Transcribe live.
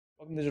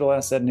Welcome to Digital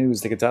Asset News.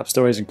 Take the top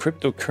stories in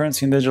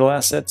cryptocurrency and digital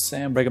assets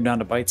and break them down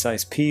to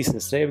bite-sized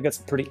pieces. Today we've got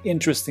some pretty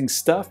interesting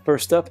stuff.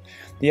 First up,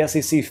 the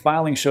SEC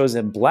filing shows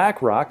that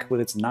Blackrock,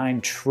 with its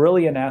 $9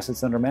 trillion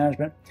assets under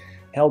management,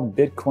 held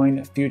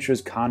Bitcoin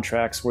futures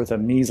contracts worth a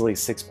measly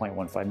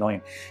 $6.15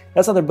 million.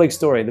 That's not the big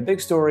story. The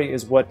big story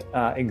is what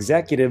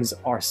executives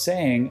are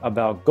saying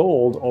about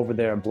gold over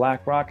there at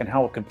Blackrock and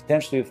how it could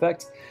potentially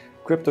affect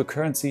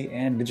cryptocurrency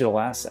and digital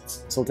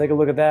assets. So we'll take a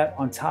look at that.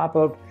 On top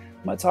of,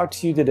 I'm going to talk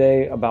to you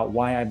today about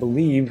why I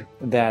believe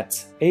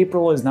that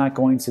April is not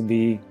going to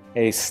be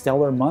a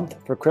stellar month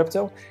for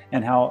crypto,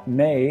 and how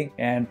May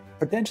and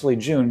potentially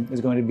June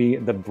is going to be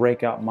the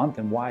breakout month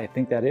and why I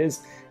think that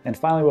is. And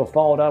finally, we'll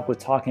follow it up with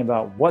talking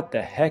about what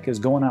the heck is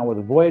going on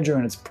with Voyager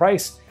and its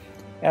price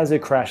as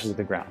it crashes to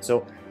the ground.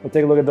 So we'll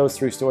take a look at those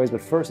three stories,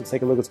 but first let's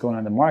take a look at what's going on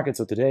in the market.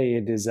 So today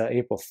it is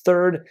April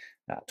 3rd,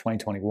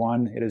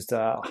 2021. It is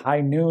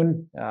high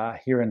noon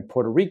here in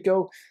Puerto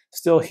Rico.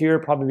 Still here,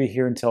 probably be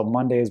here until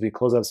Monday as we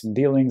close out some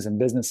dealings and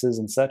businesses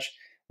and such.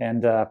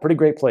 And pretty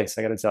great place,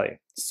 I got to tell you.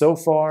 So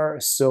far,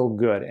 so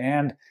good.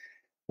 And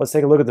let's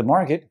take a look at the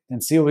market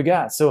and see what we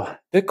got. So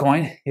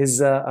Bitcoin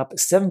is up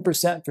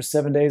 7% for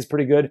 7 days,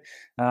 pretty good.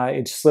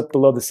 It slipped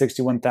below the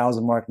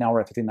 61,000 mark. Now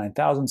we're at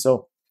 59,000.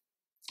 So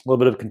a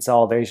little bit of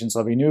consolidation. So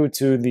if you're new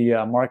to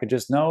the market,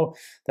 just know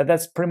that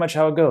that's pretty much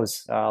how it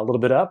goes. A little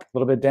bit up, a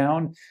little bit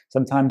down,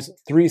 sometimes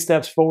 3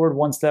 steps forward,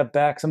 1 step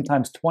back,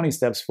 sometimes 20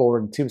 steps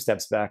forward and 2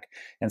 steps back.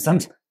 And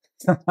sometimes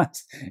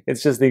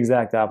it's just the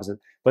exact opposite.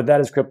 But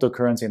that is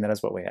cryptocurrency, and that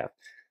is what we have.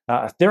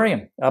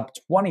 Ethereum up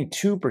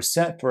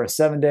 22% for a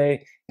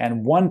 7-day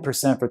and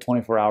 1% for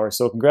 24 hours.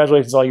 So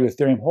congratulations all you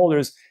Ethereum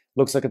holders.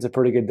 Looks like it's a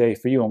pretty good day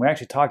for you. And we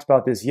actually talked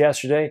about this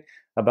yesterday,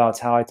 about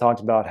how I talked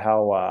about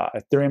how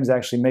Ethereum is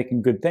actually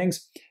making good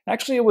things.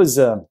 Actually, it was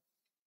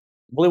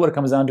really what it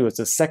comes down to. It's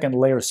a second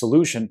layer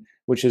solution,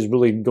 which is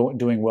really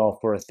doing well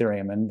for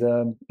Ethereum,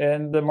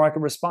 and the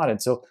market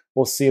responded. So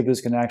we'll see if this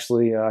can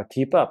actually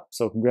keep up.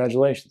 So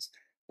congratulations.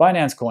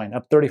 Binance Coin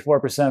up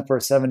 34% for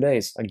 7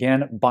 days.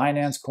 Again,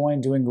 Binance Coin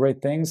doing great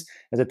things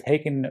as it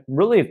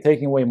really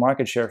taking away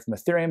market share from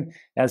Ethereum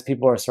as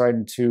people are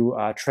starting to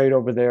trade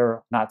over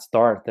there. Not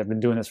start, they've been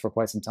doing this for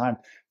quite some time,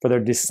 for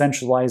their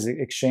decentralized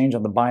exchange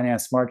on the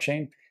Binance Smart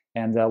Chain,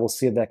 and we'll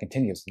see if that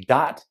continues.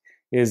 DOT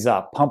is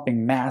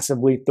pumping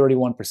massively,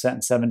 31%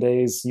 in 7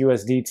 days.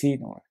 USDT,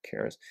 no one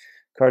cares.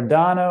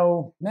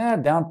 Cardano,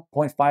 down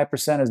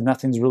 0.5% as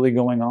nothing's really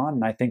going on,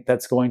 and I think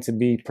that's going to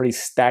be pretty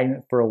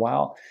stagnant for a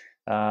while.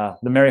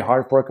 The Mary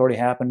hard fork already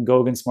happened,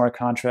 Gogan smart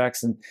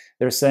contracts, and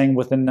they're saying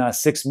within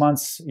 6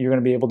 months you're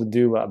going to be able to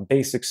do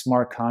basic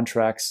smart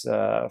contracts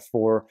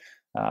for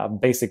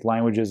basic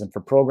languages and for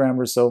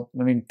programmers. So,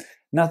 I mean,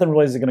 nothing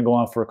really is going to go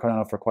on for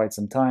Cardano for quite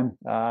some time.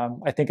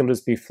 I think it'll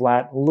just be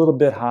flat, a little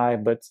bit high,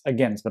 but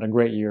again, it's been a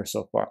great year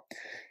so far.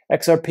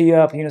 XRP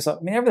up, Uniswap,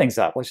 I mean, everything's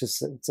up. Let's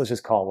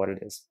just call it what it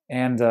is.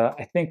 And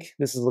I think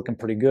this is looking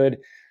pretty good.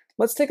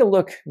 Let's take a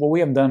look what we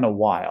haven't done in a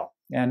while.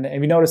 And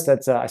if you notice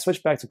that I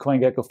switched back to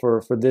CoinGecko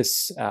for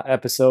this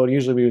episode.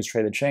 Usually we use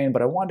Trade the Chain,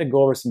 but I wanted to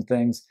go over some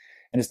things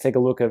and just take a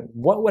look at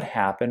what would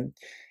happen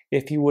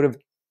if you would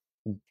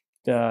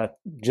have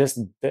just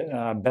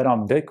bet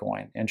on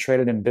Bitcoin and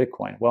traded in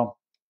Bitcoin. Well,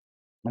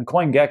 on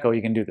CoinGecko,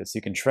 you can do this.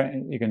 You can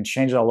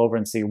change it all over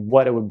and see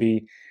what it would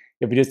be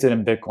if you just did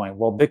in Bitcoin.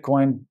 Well,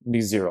 Bitcoin would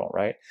be 0,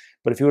 right?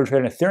 But if you were to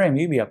trade in Ethereum,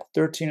 you'd be up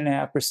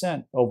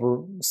 13.5%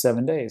 over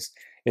 7 days.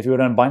 If you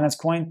were on Binance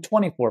Coin,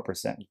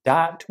 24%,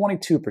 DOT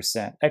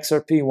 22%,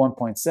 XRP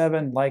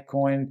 1.7%,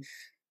 Litecoin,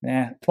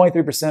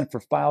 23% for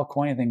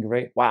Filecoin, I think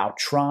great. Wow,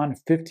 Tron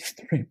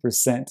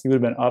 53%. You would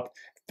have been up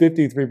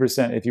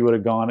 53% if you would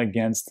have gone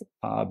against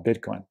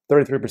Bitcoin.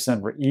 33%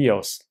 for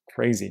EOS,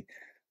 crazy.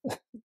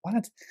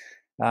 What?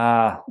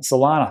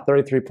 Solana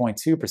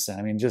 33.2%.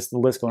 I mean, just the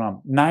list going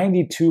on.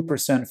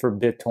 92% for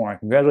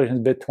BitTorrent.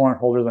 Congratulations, BitTorrent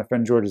holders. My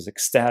friend George is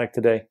ecstatic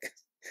today.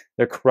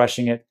 They're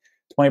crushing it.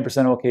 20%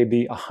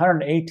 OKB,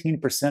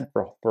 118%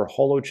 for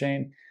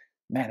Holochain.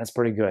 Man, that's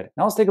pretty good.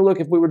 Now let's take a look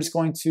if we were just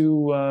going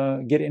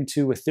to get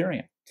into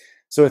Ethereum.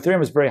 So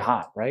Ethereum is very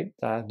hot, right?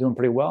 Doing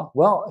pretty well.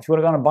 Well, if you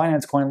would have gone to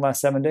Binance Coin the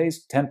last 7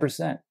 days,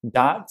 10%.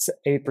 DOT's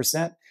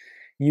 8%.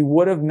 You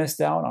would have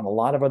missed out on a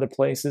lot of other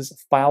places.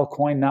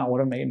 Filecoin, not one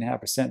of them,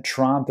 8.5%.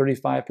 Tron,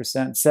 35%,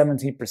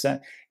 17%.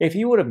 If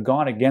you would have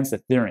gone against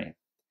Ethereum,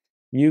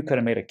 you could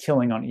have made a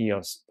killing on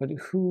EOS. But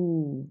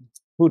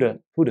who'd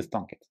have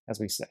thunk it, as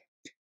we say.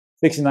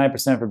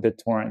 69% for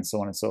BitTorrent, and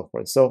so on and so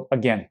forth. So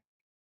again, when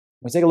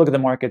we take a look at the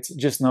markets,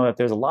 just know that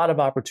there's a lot of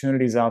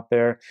opportunities out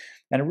there,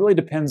 and it really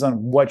depends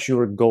on what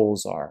your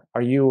goals are.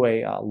 Are you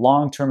a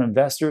long-term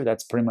investor?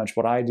 That's pretty much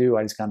what I do.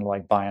 I just kind of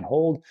like buy and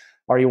hold.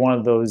 Are you one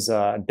of those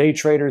day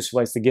traders who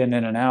likes to get in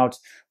and out?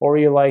 Or are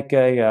you like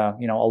a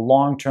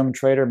long-term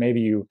trader?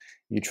 Maybe you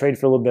trade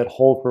for a little bit,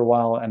 hold for a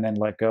while, and then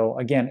let go.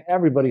 Again,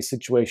 everybody's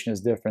situation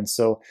is different.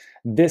 So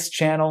this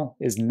channel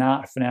is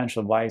not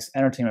financial advice,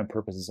 entertainment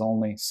purposes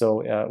only.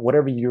 So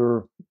whatever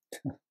your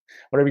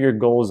whatever your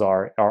goals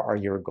are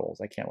your goals.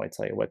 I can't wait to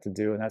tell you what to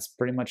do, and that's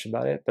pretty much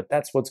about it. But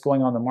that's what's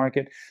going on in the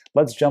market.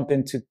 Let's jump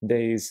into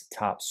today's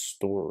top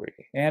story.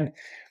 And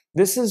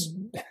this is,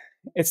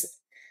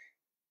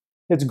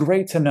 it's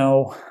great to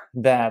know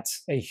that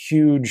a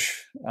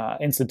huge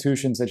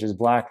institution such as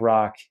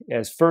BlackRock,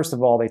 as first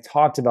of all, they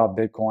talked about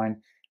Bitcoin.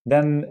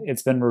 Then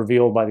it's been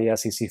revealed by the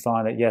SEC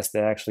fund that yes,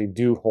 they actually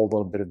do hold a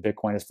little bit of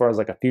Bitcoin as far as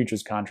like a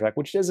futures contract,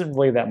 which isn't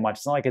really that much.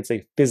 It's not like it's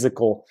a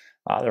physical,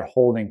 they're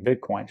holding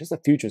Bitcoin, just a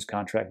futures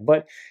contract.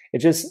 But it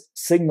just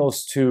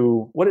signals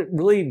to what it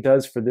really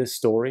does for this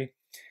story.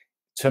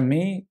 To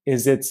me,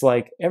 is it's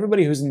like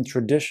everybody who's in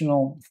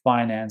traditional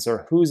finance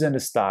or who's into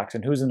stocks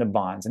and who's into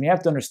bonds. And you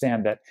have to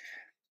understand that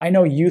I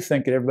know you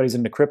think that everybody's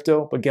into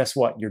crypto, but guess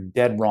what? You're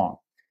dead wrong.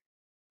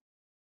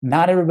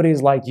 Not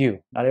everybody's like you.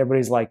 Not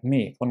everybody's like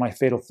me. One of my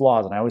fatal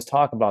flaws, and I always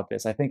talk about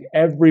this, I think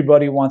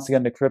everybody wants to get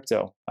into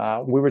crypto.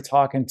 We were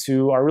talking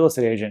to our real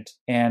estate agent,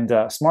 and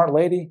a smart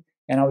lady,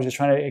 and I was just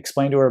trying to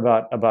explain to her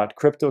about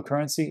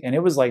cryptocurrency, and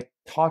it was like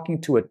talking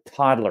to a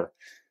toddler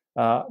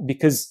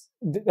because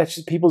that's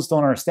just, people just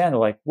don't understand. They're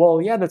like,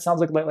 well, yeah, that sounds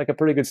like a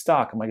pretty good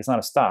stock. I'm like, it's not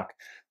a stock.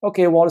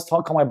 Okay, well, I'll just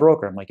call my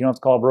broker. I'm like, you don't have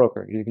to call a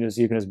broker. You can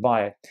just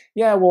buy it.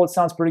 Yeah, well, it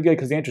sounds pretty good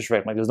because the interest rate.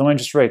 I'm like, there's no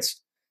interest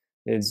rates.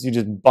 You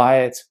just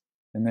buy it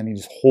and then you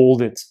just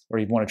hold it, or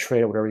you want to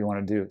trade it, whatever you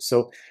want to do.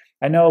 So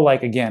I know,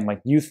 like, again,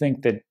 like you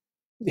think that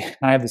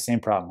I have the same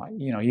problem.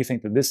 You know, you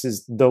think that this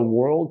is the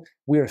world.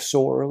 We are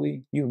so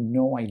early. You have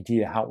no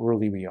idea how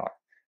early we are.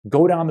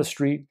 Go down the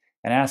street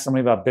and ask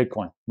somebody about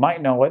Bitcoin.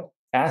 Might know it.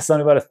 Ask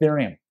somebody about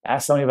Ethereum.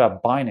 Ask somebody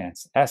about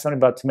Binance. Ask somebody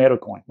about Tomato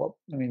Coin. Well,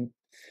 I mean,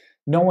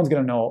 no one's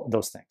going to know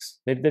those things.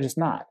 They're just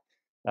not.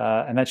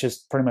 And that's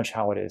just pretty much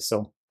how it is.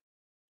 So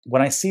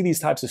when I see these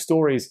types of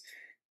stories,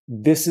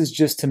 this is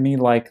just to me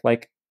like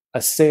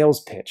a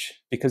sales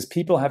pitch, because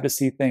people have to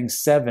see things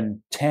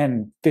 7,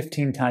 10,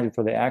 15 times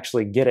before they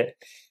actually get it.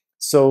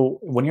 So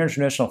when you're in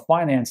traditional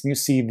finance and you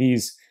see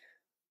these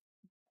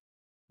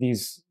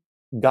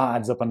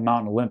gods up on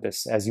Mount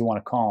Olympus, as you want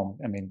to call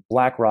them, I mean,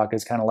 BlackRock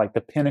is kind of like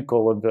the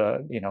pinnacle of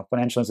the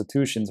financial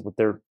institutions with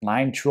their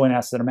 9 trillion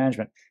assets under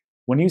management.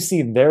 When you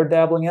see they're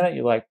dabbling in it,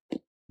 you're like,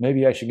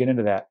 maybe I should get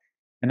into that.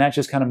 And that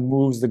just kind of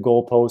moves the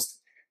goalpost.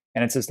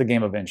 And it's just a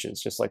game of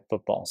inches, just like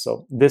football.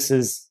 So this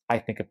is, I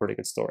think, a pretty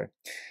good story.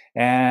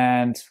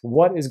 And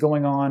what is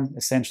going on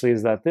essentially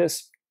is that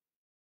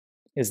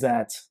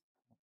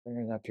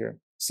bring it up here.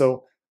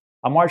 So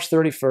on March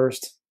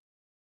 31st,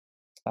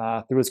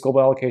 through its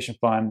global allocation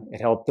fund,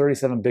 it held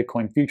 37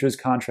 Bitcoin futures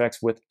contracts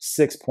with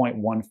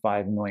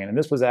 6.15 million. And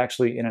this was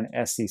actually in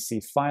an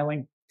SEC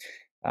filing.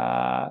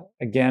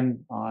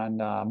 Again, on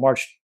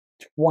March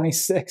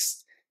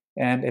 26th.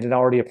 And it had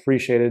already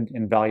appreciated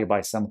in value by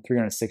some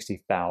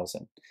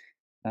 360,000.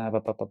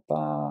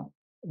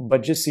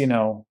 But just so you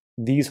know,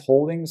 these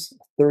holdings,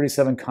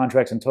 37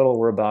 contracts in total,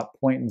 were about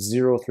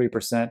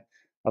 0.03%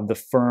 of the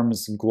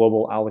firm's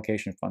global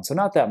allocation fund. So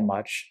not that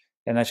much,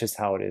 and that's just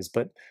how it is.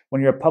 But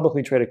when you're a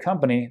publicly traded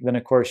company, then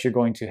of course you're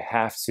going to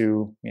have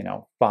to,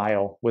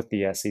 file with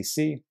the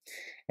SEC,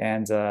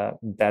 and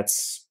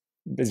that's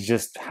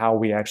just how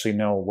we actually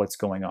know what's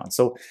going on.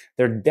 So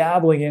they're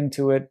dabbling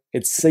into it.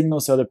 It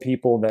signals to other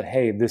people that,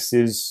 hey, this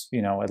is,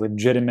 a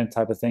legitimate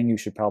type of thing. You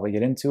should probably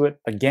get into it.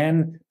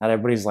 Again, not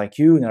everybody's like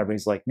you, not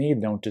everybody's like me.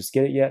 They don't just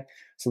get it yet.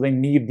 So they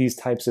need these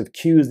types of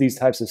cues, these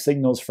types of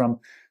signals from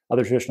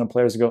other traditional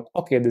players to go,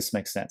 okay, this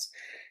makes sense.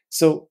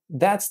 So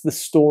that's the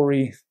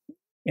story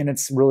in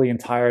its really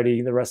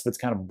entirety. The rest of it's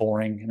kind of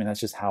boring. I mean, that's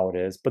just how it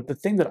is. But the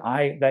thing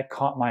that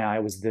caught my eye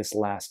was this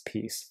last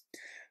piece,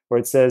 where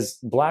it says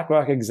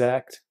BlackRock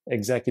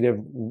executive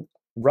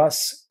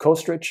Russ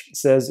Kostrich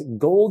says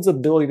gold's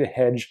ability to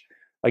hedge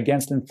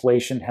against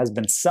inflation has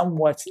been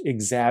somewhat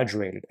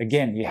exaggerated.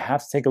 Again, you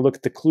have to take a look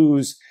at the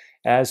clues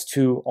as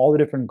to all the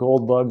different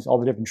gold bugs, all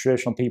the different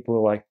traditional people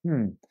who are like,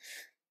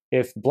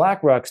 if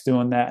BlackRock's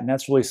doing that and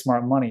that's really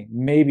smart money,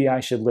 maybe I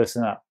should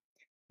listen up.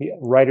 The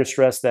writer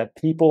stressed that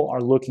people are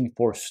looking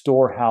for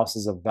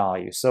storehouses of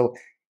value. So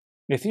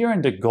if you're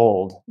into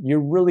gold, you're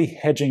really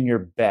hedging your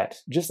bet,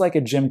 just like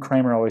a Jim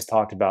Cramer always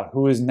talked about,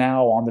 who is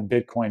now on the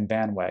Bitcoin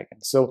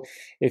bandwagon. So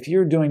if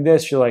you're doing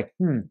this, you're like,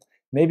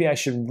 maybe I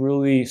should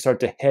really start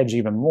to hedge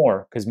even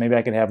more, because maybe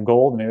I could have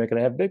gold, maybe I could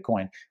have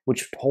Bitcoin,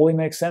 which totally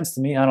makes sense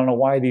to me. I don't know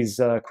why these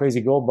crazy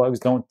gold bugs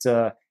don't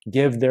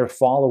give their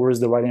followers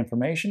the right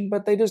information,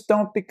 but they just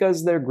don't,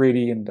 because they're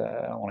greedy, and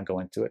I don't want to go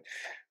into it.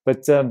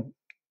 But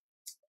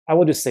I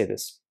will just say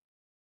this.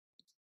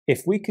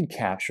 If we could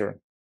capture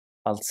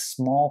a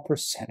small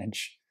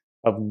percentage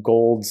of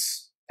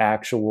gold's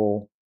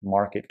actual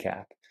market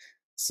cap.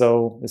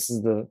 So this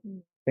is the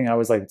thing I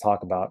always like to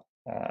talk about,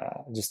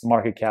 just the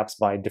market caps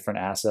by different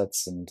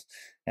assets and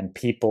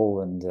people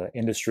and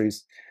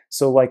industries.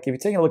 So like if you're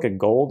taking a look at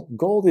gold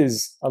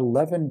is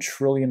 $11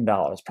 trillion,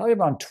 probably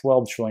around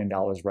 $12 trillion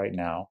right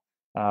now,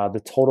 the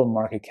total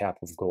market cap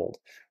of gold.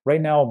 Right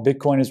now,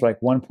 Bitcoin is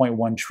like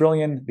 1.1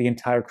 trillion. The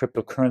entire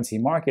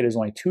cryptocurrency market is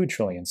only 2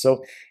 trillion.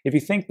 So if you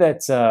think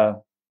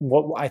that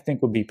what I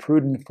think would be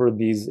prudent for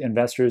these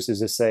investors is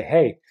to say,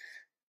 hey,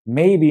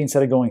 maybe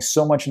instead of going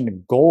so much into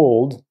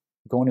gold,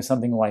 go into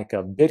something like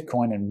a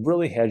Bitcoin and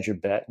really hedge your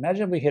bet.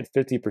 Imagine if we hit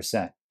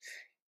 50%.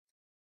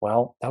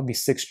 Well, that would be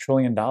 $6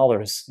 trillion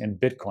in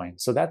Bitcoin.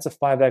 So that's a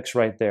 5x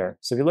right there.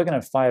 So if you're looking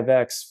at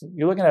 5x,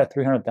 you're looking at a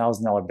 $300,000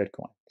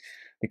 Bitcoin.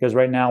 Because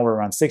right now we're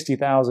around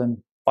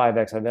 60,000,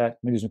 5x of that.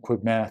 Let me do some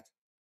quick math.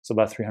 So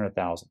about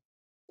 300,000.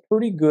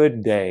 Pretty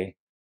good day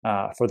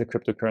for the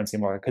cryptocurrency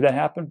market. Could that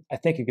happen? I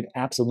think it could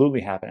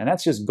absolutely happen. And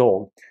that's just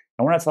gold.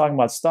 And we're not talking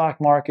about stock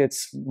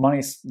markets,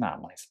 money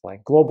supply,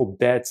 global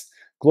debts,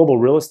 global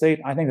real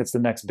estate. I think that's the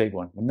next big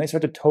one. When they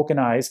start to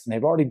tokenize, and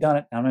they've already done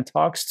it, I'm in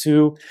talks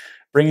to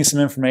bringing some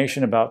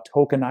information about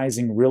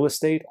tokenizing real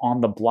estate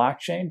on the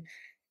blockchain,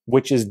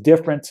 which is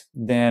different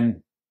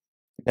than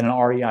an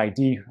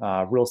REID,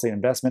 real estate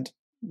investment.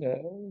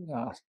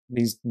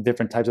 These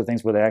different types of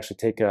things where they actually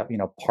take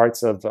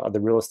parts of the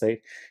real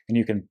estate and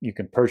you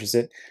can purchase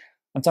it.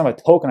 I'm talking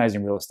about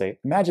tokenizing real estate.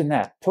 Imagine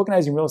that.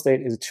 Tokenizing real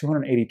estate is a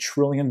 $280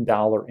 trillion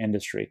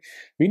industry.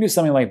 If you can do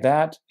something like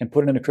that and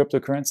put it into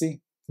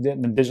cryptocurrency,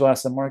 in the digital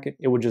asset market,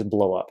 it would just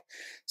blow up.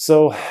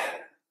 So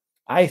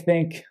I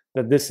think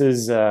that this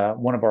is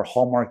one of our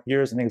hallmark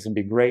years. I think it's going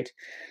to be great.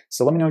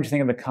 So let me know what you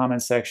think in the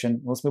comments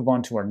section. Let's move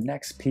on to our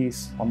next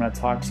piece. I'm going to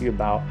talk to you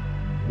about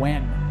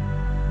when